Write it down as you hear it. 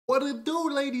What it do,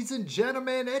 ladies and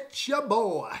gentlemen? It's your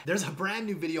boy. There's a brand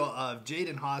new video of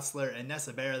Jaden Hossler and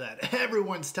Nessa Barrett that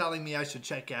everyone's telling me I should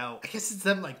check out. I guess it's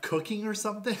them like cooking or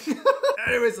something.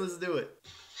 Anyways, let's do it.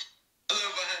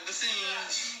 Hello behind the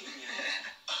scenes.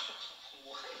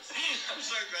 I'm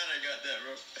so glad I got that,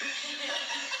 bro.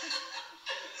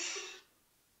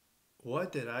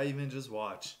 What did I even just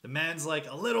watch? The man's like,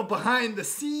 a little behind the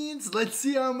scenes. Let's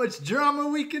see how much drama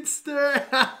we can stir.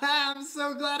 I'm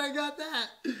so glad I got that.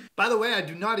 By the way, I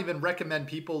do not even recommend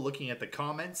people looking at the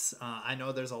comments. I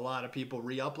know there's a lot of people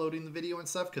re-uploading the video and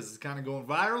stuff because it's kind of going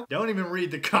viral. Don't even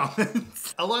read the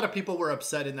comments. A lot of people were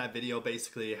upset in that video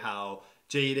basically how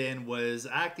Jaden was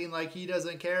acting like he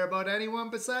doesn't care about anyone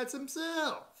besides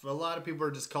himself. A lot of people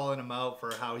are just calling him out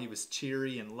for how he was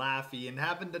cheery and laughy and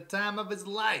having the time of his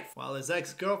life while his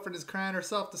ex-girlfriend is crying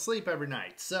herself to sleep every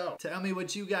night. So tell me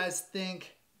what you guys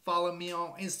think. Follow me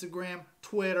on Instagram,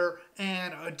 Twitter,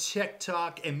 and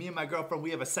TikTok. And me and my girlfriend,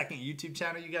 we have a second YouTube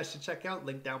channel you guys should check out.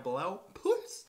 Link down below.